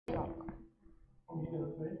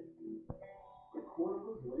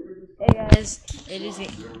Hey guys, it is. Can you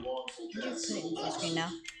put it in full screen now?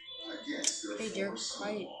 Hey Derek,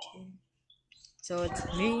 quiet. So it's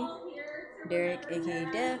me, Derek, aka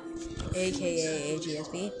Def, aka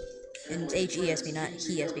AGSB, and it's HESB, not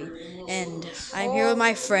HESB. And I'm here with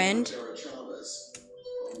my friend.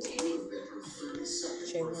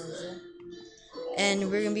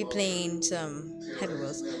 And we're gonna be playing some Happy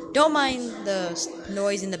Wheels. Don't mind the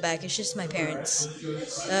noise in the back, it's just my parents.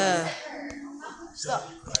 Stop.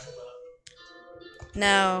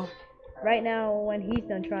 Now, right now, when he's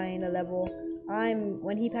done trying a level,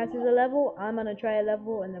 when he passes a level, I'm gonna try a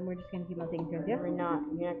level, and then we're just gonna keep on taking turns. Yeah. You're not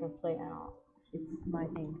gonna play at all. It's my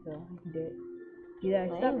thing, so you can do it. Yeah,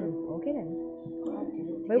 stop. Okay then.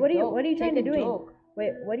 Wait, what are you trying to do?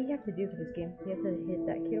 Wait, what do you have to do for this game? You have to hit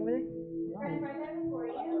that kid over there.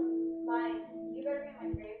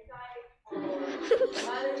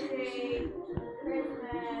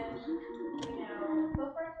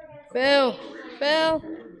 Bill.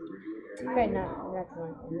 Okay, no, that's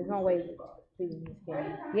fine. There's no way to this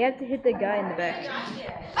game. You have to hit the guy in the back.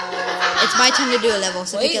 It's my turn to do a level,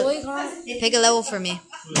 so pick a level for me.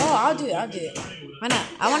 Oh, I'll do it. Why not?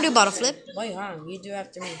 I want to do bottle flip. Wait, hold on. You do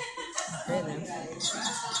after me. Okay, then.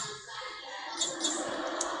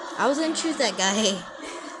 I was gonna choose that guy.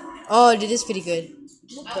 Oh, dude, this is pretty good.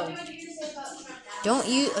 Okay. Don't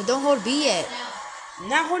hold B yet.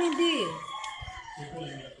 Not holding B.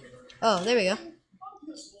 Oh, there we go.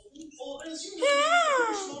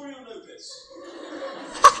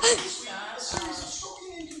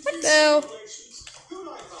 Bell.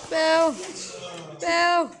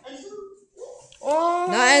 Oh.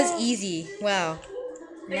 Not as easy. Wow.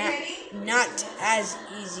 Not as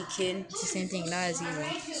easy, kid. It's the same thing. Not as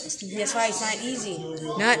easy. That's why it's not easy.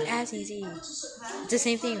 Not as easy. It's the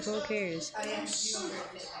same thing. Who cares?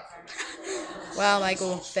 Wow,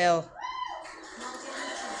 Michael fell.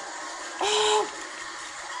 Oh!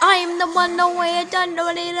 I am the one the way it done.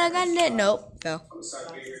 Nope, fell.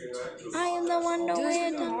 I am the one the way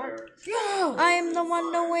it done. I am the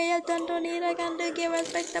one the way it done. Don't need a gun to give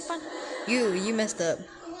respect upon. You messed up.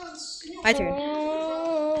 My turn.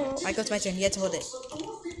 Michael, it's my turn. You have to hold it.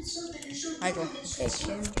 Michael.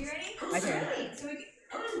 My turn.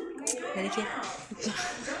 Ready, kid?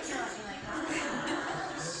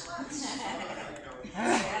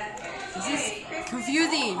 This is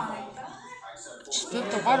confusing. Flip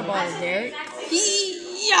the water bottle, Derek.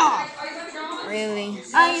 Yeah. Really?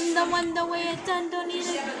 I am the one the way it's done. Don't need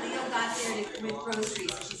it.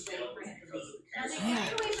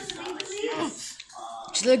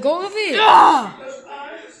 Should I go with it? Yeah.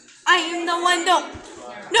 I am the one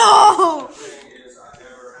No.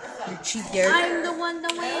 You cheap, Derek. I am the one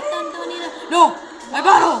the way it's done. Don't need it. No. My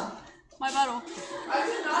bottle. I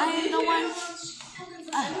am the one.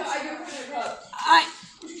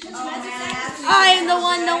 I am the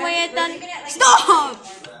one the way it done. Stop!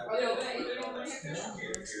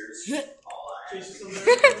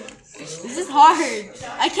 This is hard.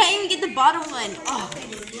 I can't even get the bottom one. Oh.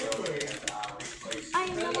 I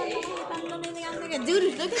am the one the way it done.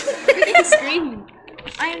 Dude, look at the freaking screen.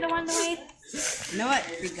 I am the one the way. You know what?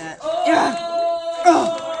 Freak that.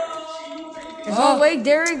 There's no way,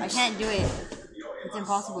 Derek. I can't do it. It's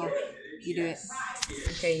impossible. You do it.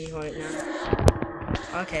 Okay, you hold it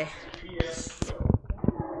now. Okay.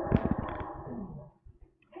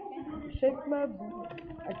 Shake my boot.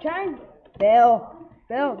 I'm trying. Bill.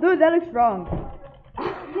 Dude, that looks wrong.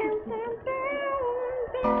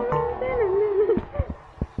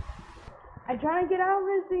 I'm trying to get out of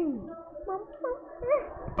this thing.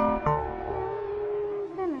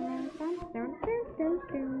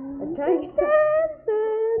 I'm trying to get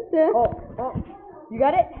Oh. You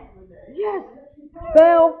got it? Yes.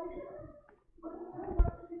 Bill.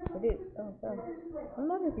 I did. Oh, sorry. I'm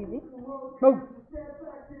not as easy. Move.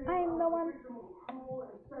 I am the one.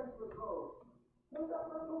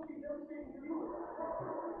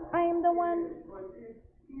 I am the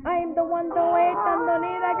one the way it done. Don't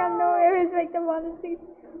need I can know irrespective of honesty.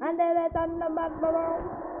 And then I done the bad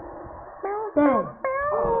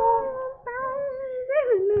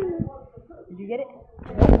Did you get it?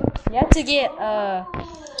 You have to get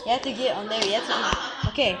on there. You have to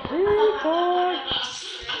okay.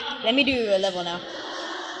 Let me do a level now.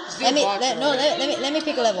 Let me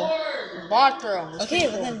pick a level. Okay,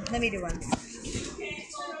 well then let me do one.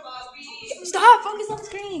 Stop! Focus on the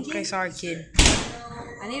screen. Okay, sorry, kid.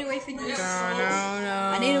 I need to wait for these. No.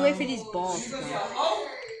 I need to wait for these balls to come.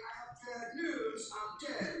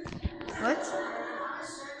 What?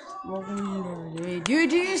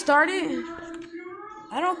 Dude, you start it?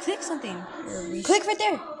 I don't click something. Click right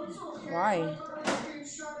there. Why?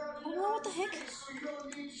 Oh, what the heck?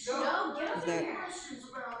 What's that?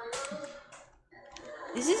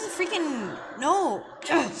 Is this a freaking... No.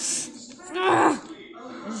 This is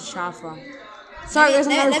Shafa. Sorry guys,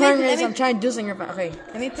 I'm not recording this. I'm trying to do something. Okay.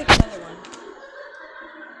 Let me pick another one.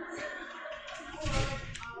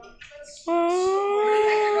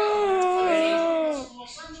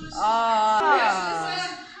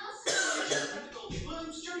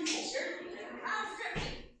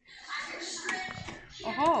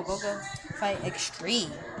 Oh, go fight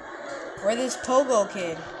extreme. We're this Togo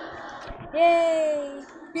kid. Yay!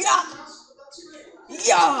 Yeah!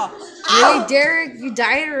 Yeah! Really, Derek? You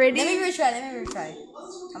died already? Let me retry.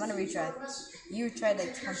 I'm gonna retry. You tried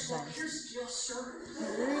like 10 times.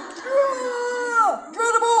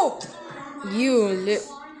 Incredible!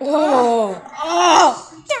 Oh! Oh!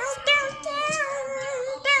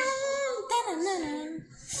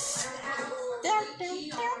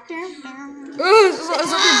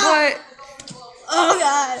 Butt. Oh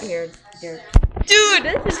god! Here. Dude,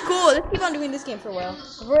 this is cool. Let's keep on doing this game for a while.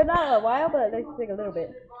 For not a while, but let's take a little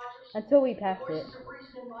bit. Until we pass it.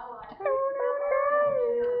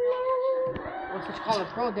 What's what you call it,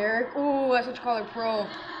 pro, Derek? Ooh, that's what you call it, pro.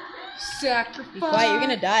 Sacrifice. Be quiet, you're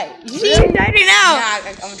gonna die. You Really? died right now!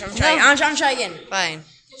 Nah, I'm trying. I'm trying to try again. Fine.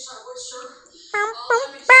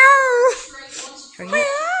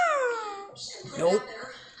 Nope.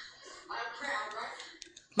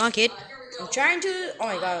 Come on, kid. I'm trying to. Oh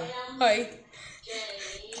my god. Hi.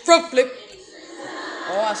 Front flip.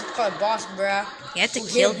 Oh, that's what you call it, boss, bruh. You have to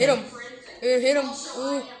kill Hit him. him. Hit him.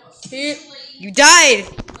 Ooh. Hit. You died!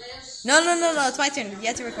 No, it's my turn. You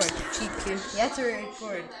have to record. Cheap kid. You have to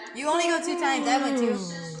record. You only go 2 times. I went 2.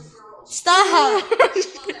 Stop!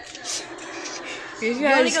 You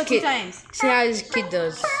only go 2 times. See how this kid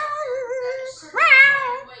does.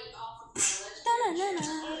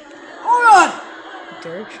 Hold on!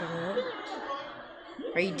 Derek, shut up.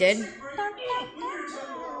 Are you dead?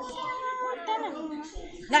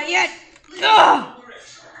 Not yet! Ugh!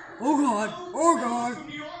 Oh god!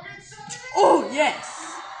 Oh yes!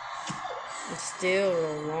 It's still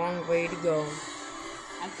a long way to go.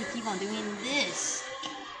 I have to keep on doing this.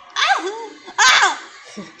 Ow! Ow!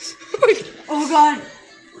 Oh god!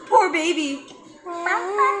 Poor baby!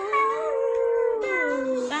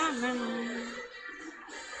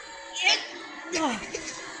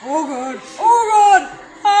 Oh god!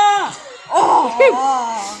 Ah! Oh!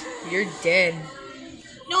 You're dead.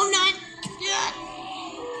 No, I'm not!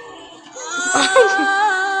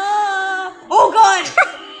 Oh god!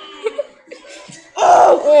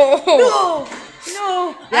 Oh!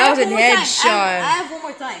 No! That was a headshot. I have one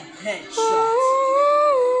more time. Headshot.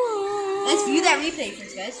 Let's view that replay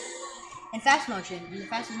first, guys. In fast motion. In the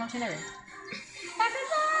fastest motion ever.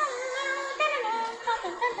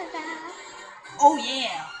 Oh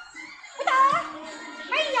yeah!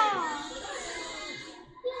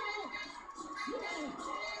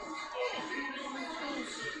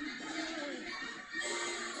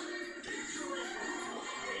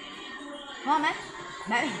 Come on,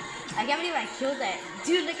 man. I can't believe I killed that.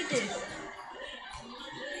 Dude, look at this.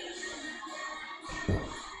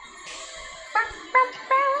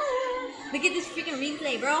 Look at this freaking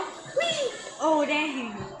replay, bro. Whee! Oh,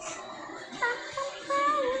 dang.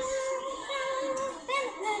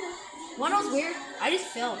 One was weird. I just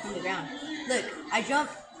fell from the ground. Look, I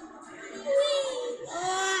jumped.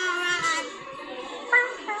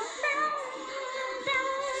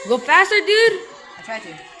 Go faster, dude. I tried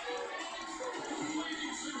to.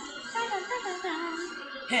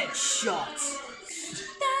 Headshots.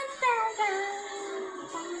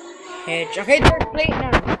 Headshot. Okay, Derek, play it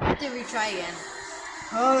now. I have to retry again.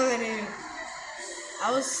 Oh, dude.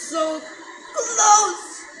 I was so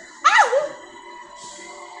close. Ow!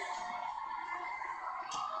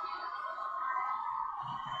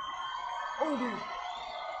 Oh, dude.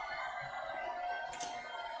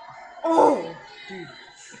 Oh, dude.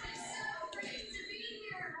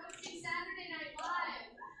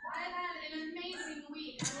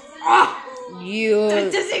 Ah! You're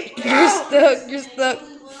stuck.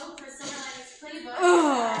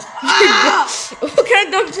 What kind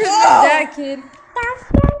of dumb shit is that, kid?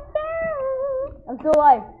 I'm still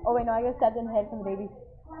alive. Oh wait, no, I got stabbed in the head from the baby.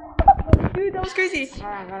 Dude, that was crazy.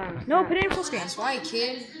 Hold on. No, put it in full screen. That's why,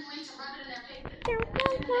 kid.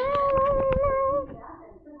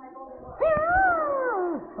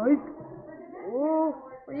 Ooh,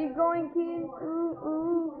 where you going, kid?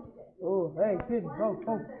 Ooh. Oh, hey, kid, go.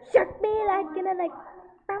 Shark me like in a like.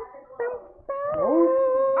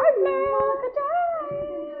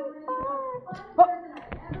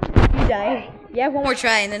 You die. You have one more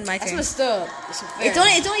try and then my turn. That's messed up. It's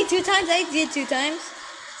only 2 times. I did 2 times.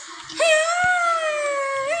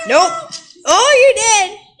 Nope. Oh, you're dead.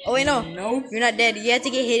 Oh wait, no. Nope. You're not dead. You have to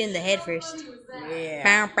get hit in the head first. Yeah.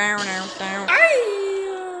 Bow, bow, bow, bow.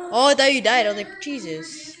 Oh, I thought you died. I was like,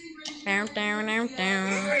 Jesus. Bow, bow, bow,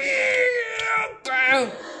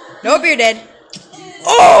 bow. Nope, you're dead.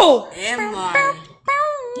 Oh! Am I?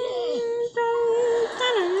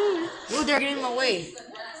 Oh, they're getting in my way.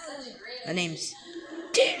 The name's.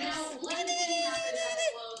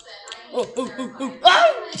 Oh.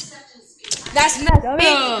 That's messed up.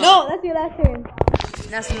 No, that's your last turn.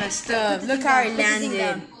 That's messed up. Look how I Put the thing landed.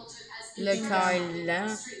 down. Look how I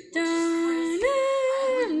landed.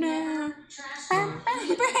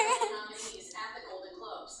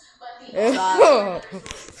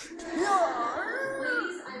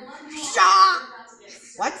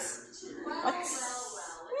 What?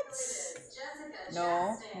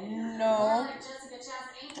 No.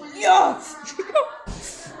 Yes.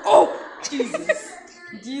 Oh, Jesus.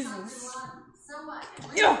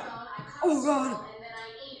 Yeah. Oh God.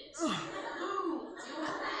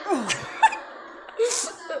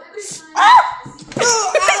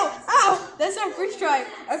 Ow! That's our first try.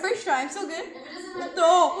 I'm so good. No.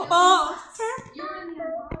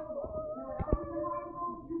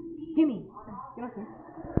 Gimme. Get off me.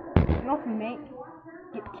 Get off me, mate.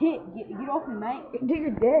 Get off me, mate. Dude,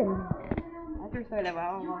 you're dead. I first tried that, but I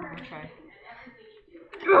don't want to try.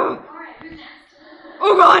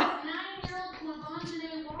 Oh God.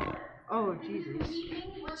 Oh, Jesus.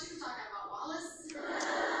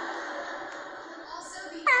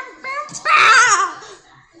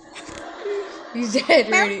 He's dead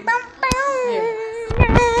already.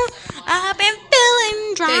 I've been feeling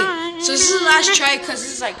dry. Okay, so this is the last try because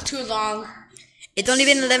this is like too long. It's only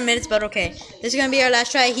been 11 minutes, but okay. This is gonna be our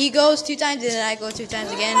last try. He goes 2 times, and then I go 2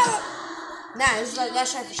 times again. Nah, this is like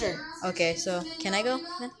last try for sure. Okay, so can I go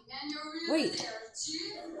then? Wait.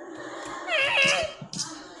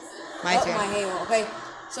 My turn. My halo. Okay,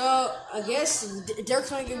 so I guess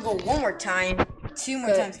Derek's only gonna go one more time. 2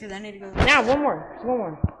 more times, because I need to go. Nah, one more. Just one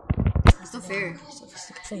more. It's still fair.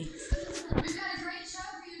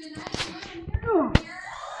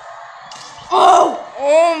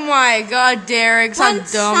 Oh my God, Derek! How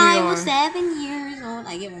dumb you I are. was 7 years old.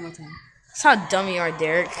 I get one more time. That's how dumb you are,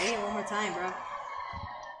 Derek. I get one more time, bro.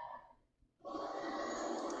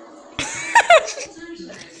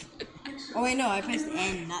 Oh wait, no, I pressed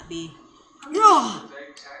N, not B.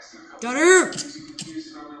 Got her!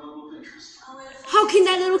 How can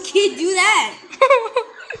that little kid do that?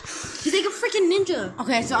 He's like a freaking ninja.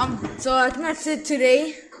 Okay, so I think that's it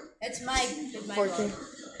today. It's my vlog.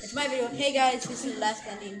 It's my video. Hey guys, this is the last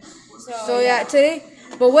ending. So yeah, today.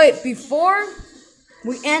 But wait, before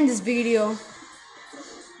we end this video,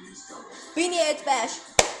 Beanie Head Smash.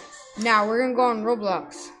 now we're gonna go on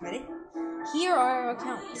Rōblox. Ready? Here are our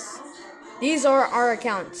accounts. These are our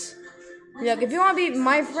accounts. Look, if you want to be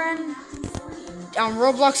my friend on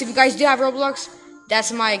Rōblox, if you guys do have Rōblox,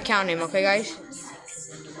 that's my account name, okay, guys?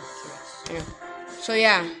 Yeah. So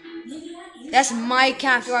yeah, that's my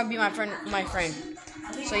account if you want to be my friend.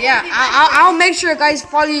 So yeah, I'll make sure guys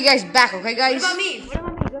follow you guys back, okay, guys? What about me?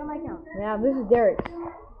 Go to my account. Yeah, this is Derek.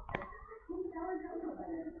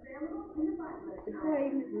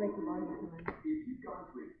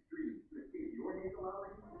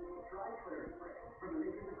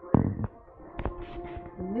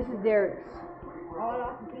 And this is Derek's. All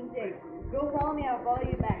awesome King Sig. Go follow me, I'll follow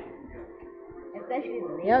you back. Especially the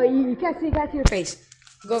ladies. Yeah, you can't see your face.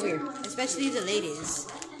 Go over here. Especially the ladies.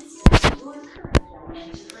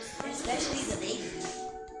 Especially the ladies.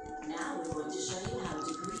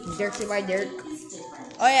 Derek, say bye, Derek.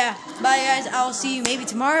 Oh yeah, bye guys. I'll see you maybe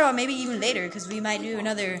tomorrow or maybe even later because we might do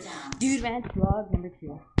another Dude Ranch vlog number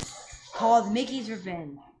 2 called Mickey's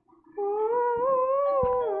Revenge.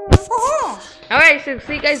 Alright, so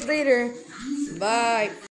see you guys later.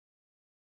 Bye.